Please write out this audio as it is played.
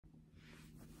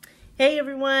Hey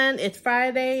everyone, it's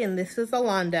Friday and this is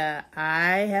Alonda.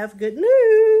 I have good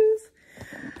news.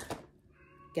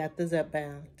 Got the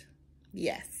Zepbound.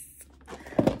 Yes.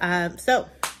 So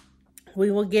we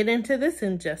will get into this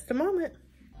in just a moment.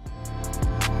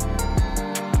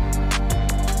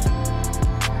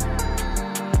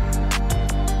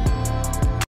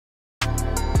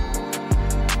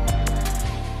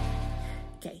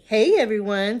 Okay, hey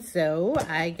everyone. So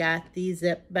I got the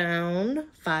Zepbound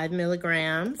 5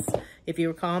 milligrams. If you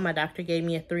recall, my doctor gave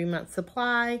me a 3-month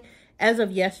supply. As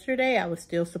of yesterday, I was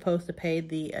still supposed to pay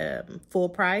the full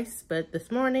price, but this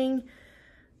morning,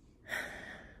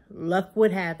 luck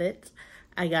would have it,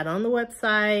 I got on the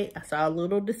website, I saw a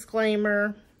little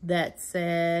disclaimer that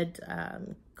said,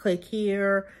 click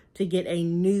here to get a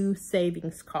new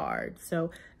savings card.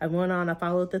 So I went on, I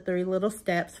followed the 3 little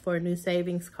steps for a new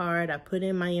savings card. I put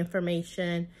in my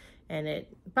information, and in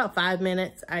about 5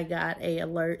 minutes, I got an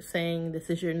alert saying, this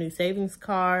is your new savings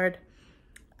card.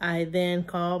 I then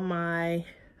called my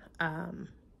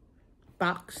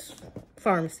box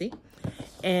pharmacy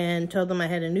and told them I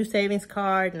had a new savings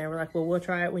card, and they were like, well, we'll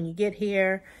try it when you get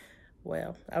here.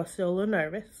 Well, I was still a little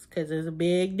nervous because there's a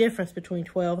big difference between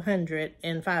 $1,200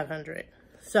 and $500.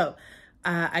 So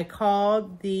I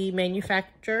called the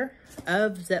manufacturer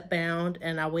of Zepbound,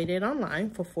 and I waited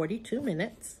online for 42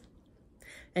 minutes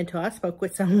until I spoke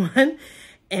with someone.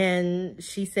 And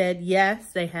she said,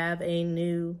 yes, they have a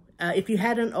new, if you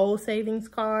had an old savings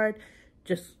card,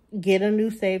 just get a new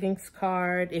savings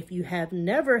card. If you have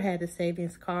never had a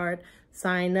savings card,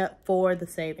 sign up for the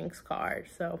savings card.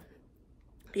 So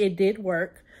it did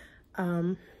work.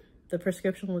 The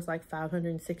prescription was like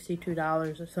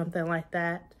 $562 or something like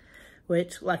that,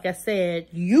 which, like I said,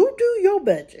 you do your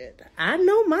budget. I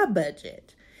know my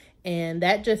budget. And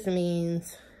that just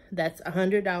means that's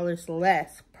 $100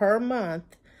 less per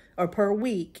month or per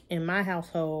week in my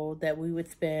household that we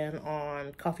would spend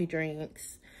on coffee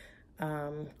drinks,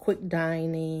 quick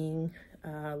dining,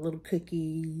 little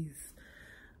cookies.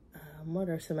 What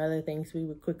are some other things we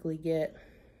would quickly get?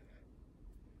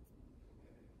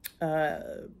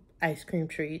 Ice cream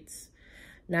treats.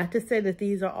 Not to say that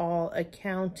these are all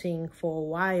accounting for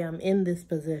why I'm in this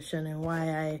position and why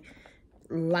I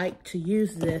like to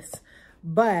use this,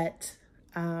 but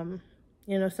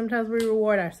you know, sometimes we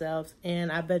reward ourselves,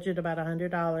 and I budget about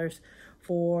 $100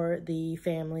 for the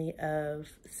family of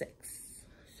 6.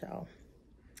 So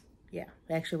yeah,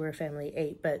 actually we're a family of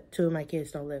 8, but 2 of my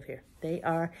kids don't live here. They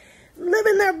are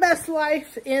living their best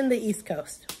life in the East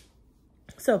Coast.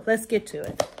 So let's get to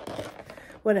it.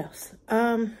 What else?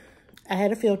 I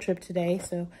had a field trip today,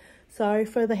 so sorry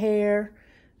for the hair.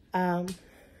 I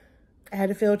had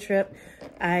a field trip.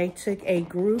 I took a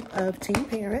group of teen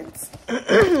parents.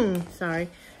 Sorry.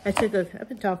 I've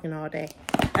been talking all day.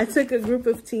 I took a group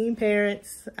of teen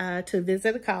parents to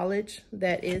visit a college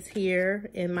that is here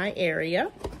in my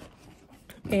area.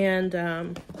 And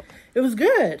it was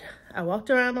good. I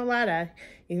walked around a lot. I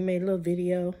even made a little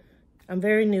video. I'm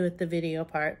very new at the video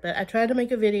part, but I tried to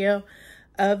make a video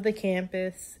of the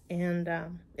campus, and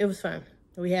it was fun.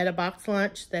 We had a box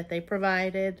lunch that they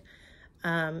provided.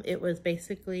 It was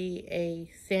basically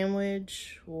a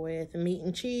sandwich with meat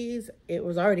and cheese. It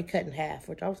was already cut in half,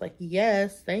 which I was like,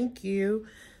 yes, thank you.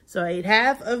 So I ate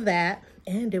half of that,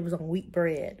 and it was on wheat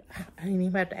bread. I didn't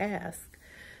even have to ask.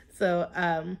 So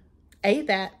I ate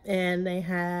that, and they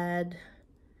had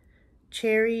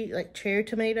cherry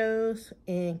tomatoes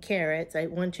and carrots. I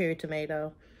ate 1 cherry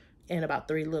tomato and about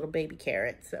 3 little baby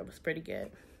carrots. That was pretty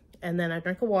good. And then I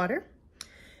drank a water.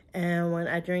 And when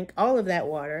I drank all of that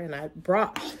water, and I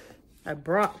brought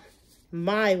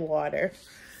my water,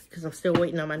 because I'm still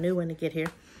waiting on my new one to get here,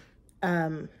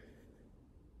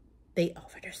 they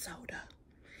offered a soda.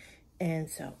 And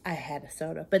so I had a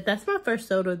soda. But that's my first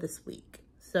soda this week.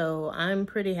 So I'm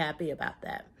pretty happy about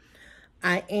that.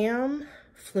 I am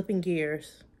flipping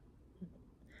gears.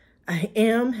 I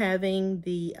am having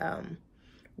the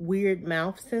weird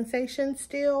mouth sensation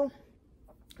still.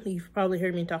 You've probably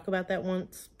heard me talk about that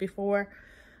once before.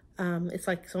 It's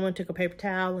like someone took a paper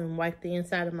towel and wiped the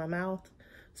inside of my mouth.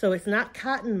 So it's not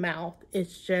cotton mouth.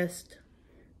 It's just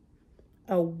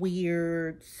a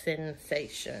weird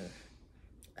sensation.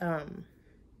 I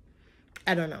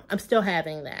don't know. I'm still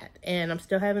having that. And I'm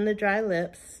still having the dry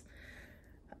lips.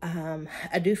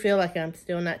 I do feel like I'm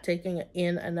still not taking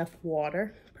in enough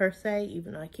water, per se,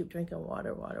 even though I keep drinking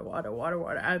water.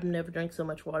 I've never drank so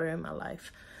much water in my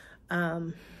life.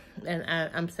 And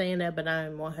I'm saying that, but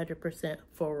I'm 100%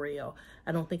 for real.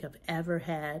 I don't think I've ever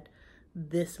had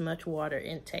this much water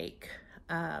intake.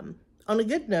 On a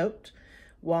good note,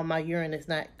 while my urine is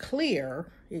not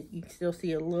clear, you can still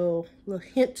see a little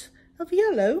hint of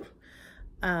yellow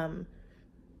I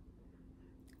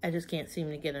just can't seem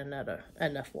to get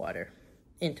enough water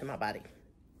into my body.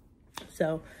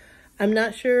 So I'm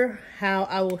not sure how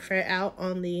I will fare out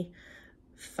on the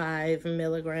 5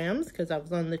 milligrams, because I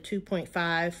was on the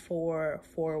 2.5 for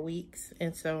 4 weeks.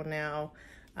 And so now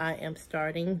I am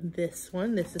starting this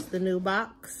one. This is the new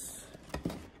box.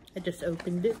 I just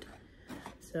opened it.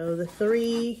 So the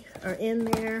 3 are in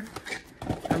there.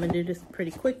 I'm gonna do this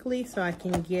pretty quickly so I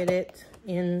can get it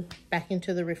back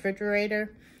into the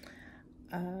refrigerator.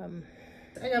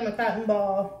 I got my cotton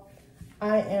ball.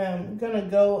 I am gonna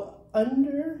go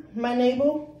under my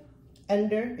navel.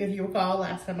 If you recall,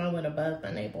 last time I went above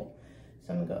my navel.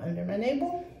 So I'm gonna go under my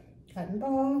navel, cotton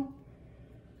ball.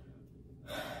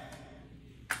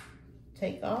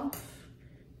 Take off.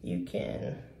 You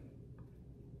can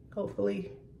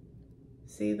hopefully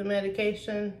see the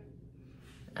medication.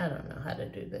 I don't know how to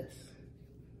do this.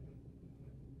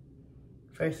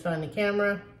 First find the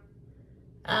camera.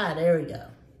 Ah, there we go.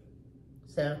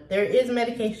 So there is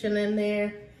medication in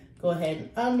there. Go ahead and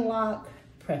unlock,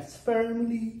 press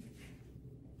firmly.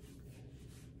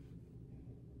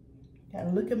 Gotta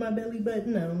look at my belly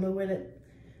button. I don't know where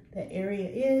that area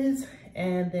is.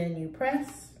 And then you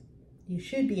press. You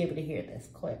should be able to hear this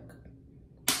click.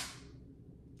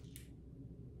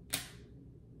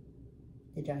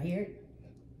 Did y'all hear it?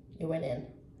 It went in.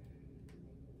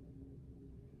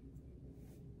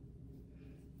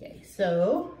 Okay,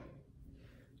 so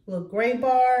little gray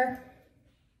bar.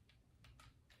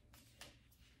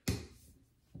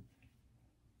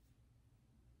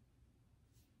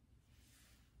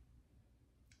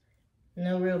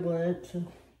 No real blood.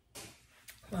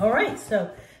 All right,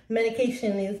 so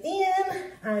medication is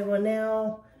in. I will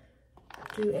now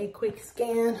do a quick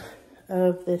scan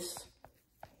of this.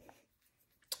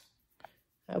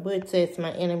 I would say it's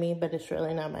my enemy, but it's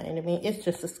really not my enemy. It's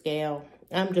just a scale.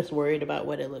 I'm just worried about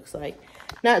what it looks like.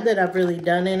 Not that I've really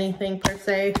done anything per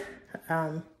se.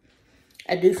 I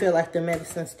do feel like the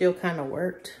medicine still kind of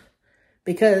worked.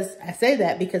 Because I say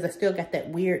that because I still got that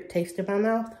weird taste in my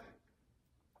mouth.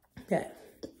 That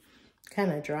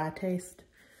kind of dry taste.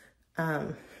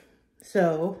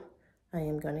 So I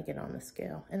am going to get on the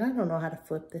scale. And I don't know how to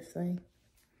flip this thing.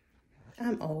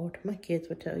 I'm old. My kids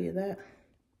would tell you that.